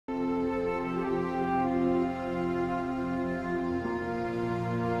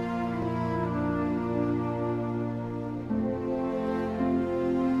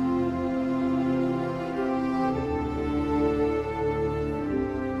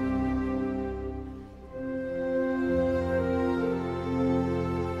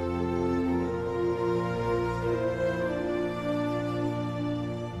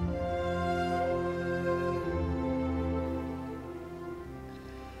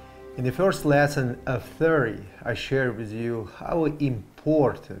In the first lesson of theory, I shared with you how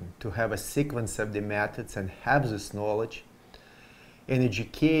important to have a sequence of the methods and have this knowledge and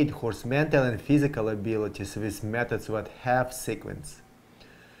educate horse mental and physical abilities with methods that have sequence.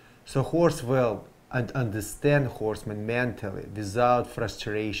 So horse will understand horseman mentally without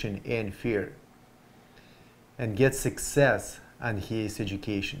frustration and fear and get success on his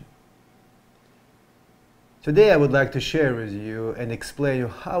education. Today I would like to share with you and explain you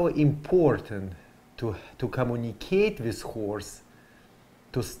how important to communicate with horse,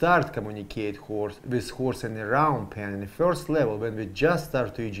 to start communicate with horse in the round pen in the first level when we just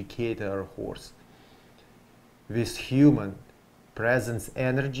start to educate our horse with human presence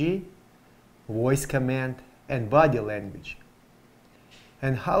energy, voice command and body language.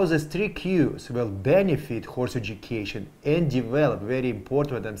 And how these three cues will benefit horse education and develop, very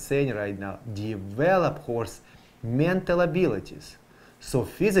important what I'm saying right now, develop horse mental abilities. So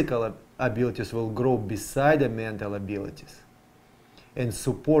physical abilities will grow beside the mental abilities and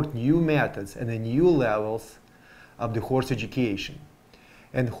support new methods and the new levels of the horse education.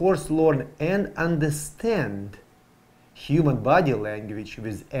 And horse learn and understand human body language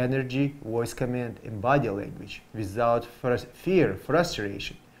with energy, voice command, and body language without fear,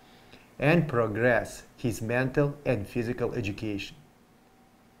 frustration, and progress his mental and physical education.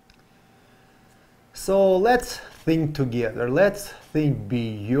 So let's think together. Let's think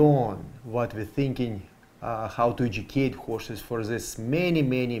beyond what we're thinking how to educate horses for this many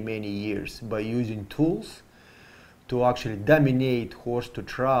years by using tools to actually dominate horse to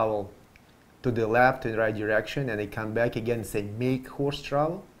travel to the left and right direction, and they come back again and say make horse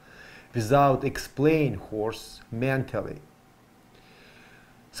travel without explain horse mentally.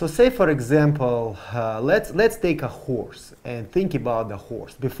 So say for example, let's take a horse and think about the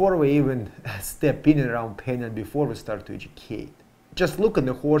horse before we even step in around pen and before we start to educate. Just look at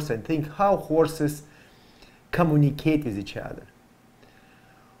the horse and think how horses communicate with each other.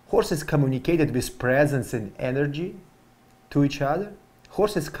 Horses communicated with presence and energy to each other.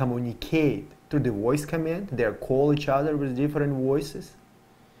 Horses communicate through the voice command. They call each other with different voices.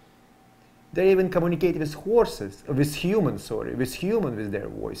 They even communicate with humans with their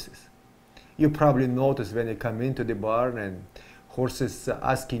voices. You probably notice when you come into the barn and horses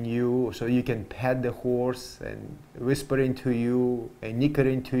asking you so you can pet the horse and whispering to you and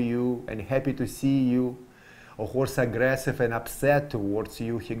nickering to you and happy to see you. A horse aggressive and upset towards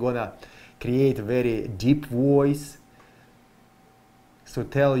you, he's gonna create a very deep voice. So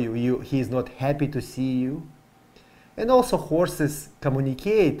tell you he is not happy to see you. And also horses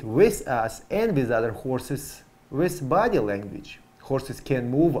communicate with us and with other horses with body language. Horses can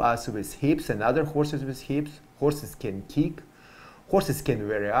move us with hips and other horses with hips. Horses can kick. Horses can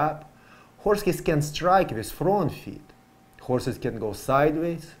rear up. Horses can strike with front feet. Horses can go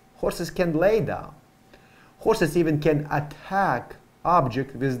sideways. Horses can lay down. Horses even can attack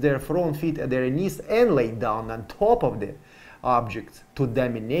objects with their front feet and their knees and lay down on top of the objects to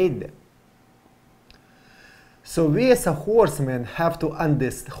dominate them. So we as a horseman have to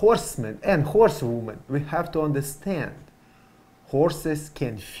understand, horsemen and horsewomen, we have to understand horses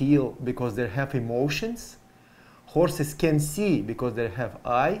can feel because they have emotions, horses can see because they have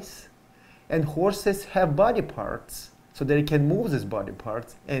eyes, and horses have body parts so they can move these body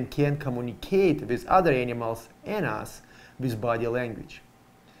parts and can communicate with other animals and us with body language.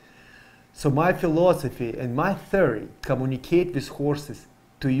 So my philosophy and my theory communicate with horses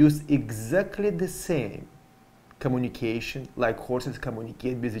to use exactly the same communication like horses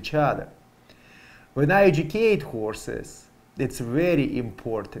communicate with each other. When I educate horses, it's very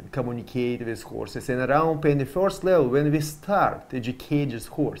important communicate with horses. And around in the first level, when we start educate this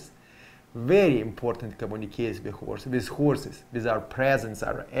horse, very important communicate with horses, with our presence,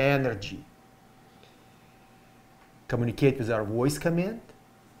 our energy. Communicate with our voice command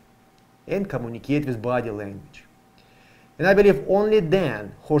and communicate with body language. And I believe only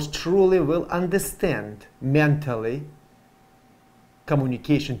then horse truly will understand mentally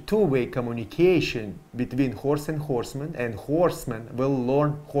communication, two-way communication between horse and horseman, and horseman will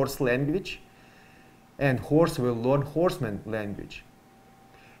learn horse language and horse will learn horseman language.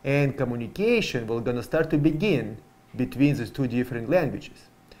 And communication will gonna start to begin between these two different languages.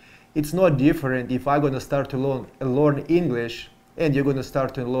 It's not different if I'm gonna start to learn English and you're gonna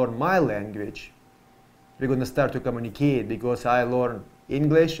start to learn my language. We're gonna start to communicate because I learn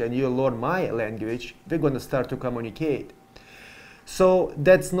English and you learn my language. We're gonna start to communicate. So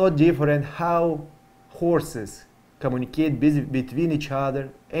that's not different how horses communicate between each other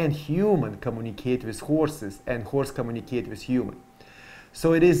and human communicate with horses and horse communicate with human.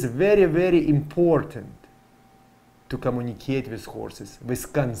 So it is very important to communicate with horses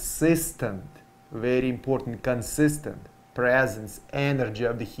with consistent, very important, consistent presence, energy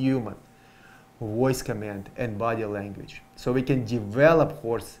of the human, voice command, and body language. So we can develop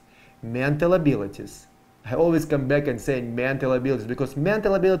horse mental abilities. I always come back and say mental abilities, because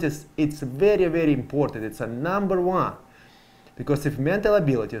mental abilities, it's very, very important. It's a number one. Because if mental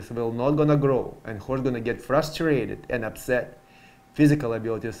abilities will not gonna grow and horse gonna get frustrated and upset, physical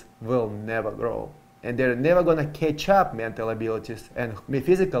abilities will never grow. And they're never gonna catch up mental abilities, and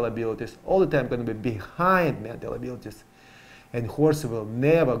physical abilities all the time gonna be behind mental abilities. And horse will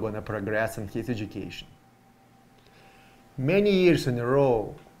never gonna progress in his education. Many years in a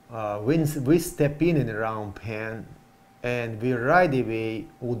row, when we step in a round pen and we right away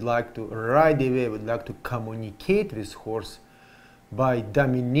would like to communicate with horse by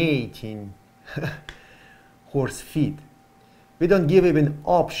dominating horse feet. We don't give even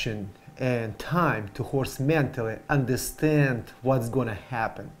option and time to horse mentally understand what's gonna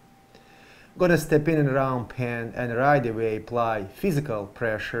happen. Gonna step in a round pen and right away apply physical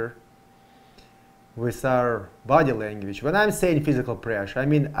pressure with our body language. When I'm saying physical pressure, I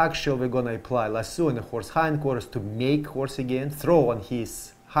mean actually we're gonna apply lasso in the horse hindquarters to make horse again throw on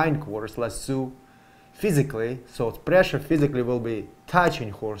his hindquarters lasso physically. So pressure physically will be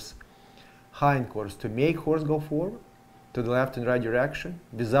touching horse hindquarters to make horse go forward to the left and right direction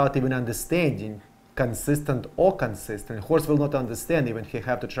without even understanding consistent or consistent. Horse will not understand even he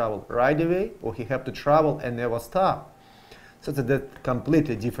have to travel right away or he have to travel and never stop. So it's a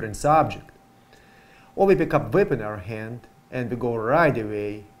completely different subject. Or we pick up whip in our hand and we go right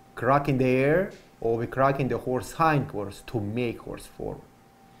away, crack in the air, or we crack in the horse hindquarters to make horse forward.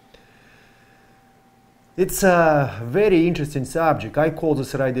 It's a very interesting subject. I call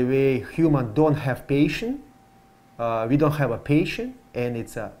this right away, human don't have patience. We don't have a patience, and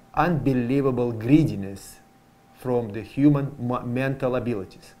it's an unbelievable greediness from the human mental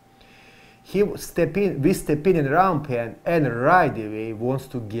abilities. We step in a round pen and right away wants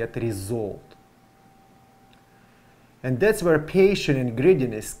to get result. And that's where patience and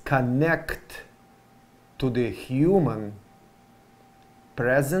greediness connect to the human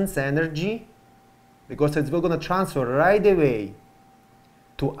presence, energy, because we're going to transfer right away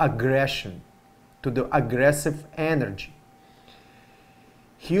to aggression, to the aggressive energy.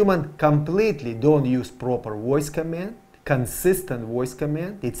 Human completely don't use proper voice command, consistent voice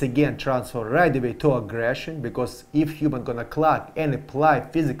command. It's again transfer right away to aggression, because if human gonna clock and apply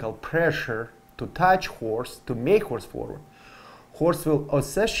physical pressure to touch horse, to make horse forward, horse will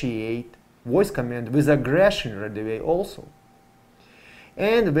associate voice command with aggression right away also.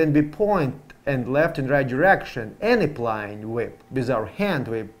 And when we point and left and right direction and applying whip with our hand,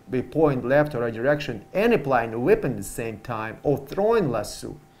 we point left or right direction and applying whip at the same time, or throwing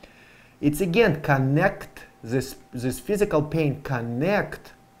lasso, it's again connect this physical pain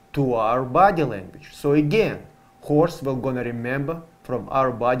connect to our body language. So again, horse will gonna remember from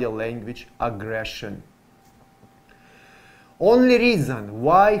our body language aggression. Only reason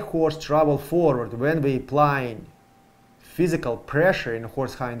why horse travel forward when we applying physical pressure in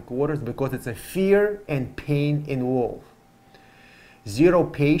horse hindquarters, because it's a fear and pain involved. Zero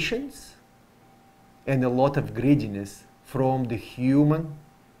patience and a lot of greediness from the human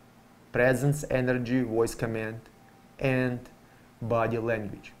presence, energy, voice command, and body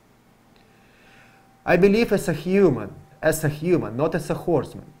language. I believe as a human, not as a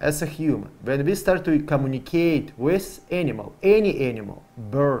horseman, as a human, when we start to communicate with animal, any animal,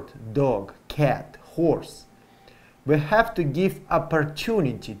 bird, dog, cat, horse, we have to give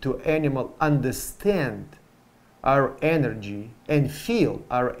opportunity to animal understand our energy and feel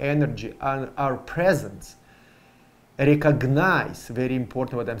our energy and our presence. Recognize, very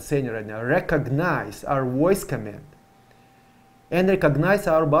important what I'm saying right now, recognize our voice command and recognize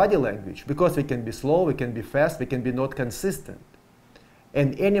our body language, because we can be slow, we can be fast, we can be not consistent.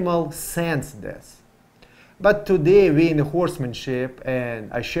 And animal sense this. But today we in the horsemanship,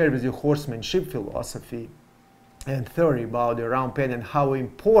 and I share with you horsemanship philosophy and theory about the round pen and how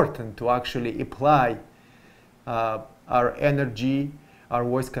important to actually apply our energy, our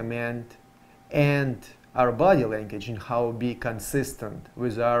voice command, and our body language, and how be consistent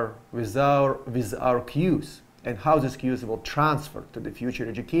with our cues, and how these cues will transfer to the future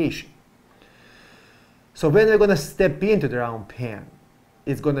education. So when we're gonna step into the round pen,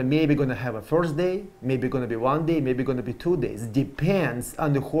 it's maybe gonna have a first day, maybe gonna be 1 day, maybe gonna be 2 days. Depends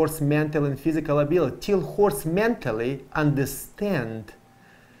on the horse mental and physical ability. Till horse mentally understand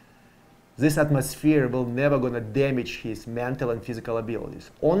this atmosphere will never gonna damage his mental and physical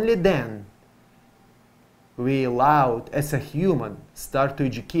abilities. Only then we allowed as a human start to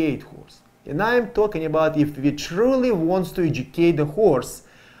educate horse. And I'm talking about if we truly want to educate the horse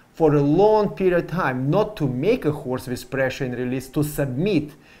for a long period of time, not to make a horse with pressure and release, to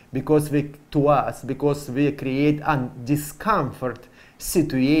submit because we create a discomfort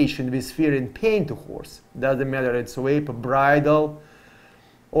situation with fear and pain to horse. Doesn't matter it's whip, bridle,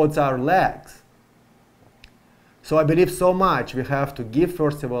 or it's our legs. So I believe so much we have to give,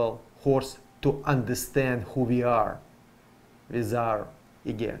 first of all, horse to understand who we are with our,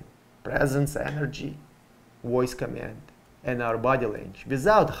 again, presence, energy, voice command, and our body language,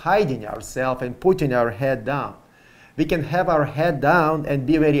 without hiding ourselves and putting our head down. We can have our head down and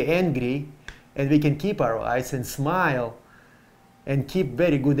be very angry, and we can keep our eyes and smile and keep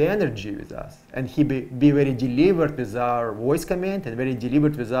very good energy with us, and be very deliberate with our voice command and very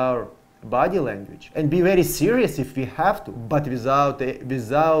deliberate with our body language, and be very serious if we have to, but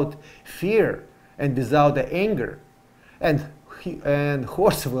without fear and without the anger. And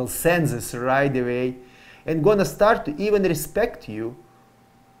horse will sense this right away and gonna start to even respect you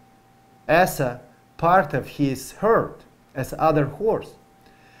as a part of his herd, as other horse.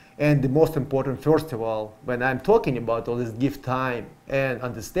 And the most important, first of all, when I'm talking about all this, give time and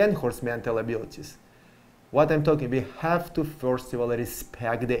understand horse mental abilities, what I'm talking, we have to first of all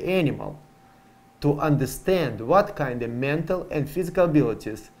respect the animal, to understand what kind of mental and physical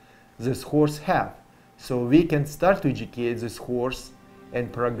abilities this horse have, so we can start to educate this horse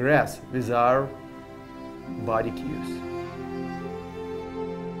and progress with our body cues.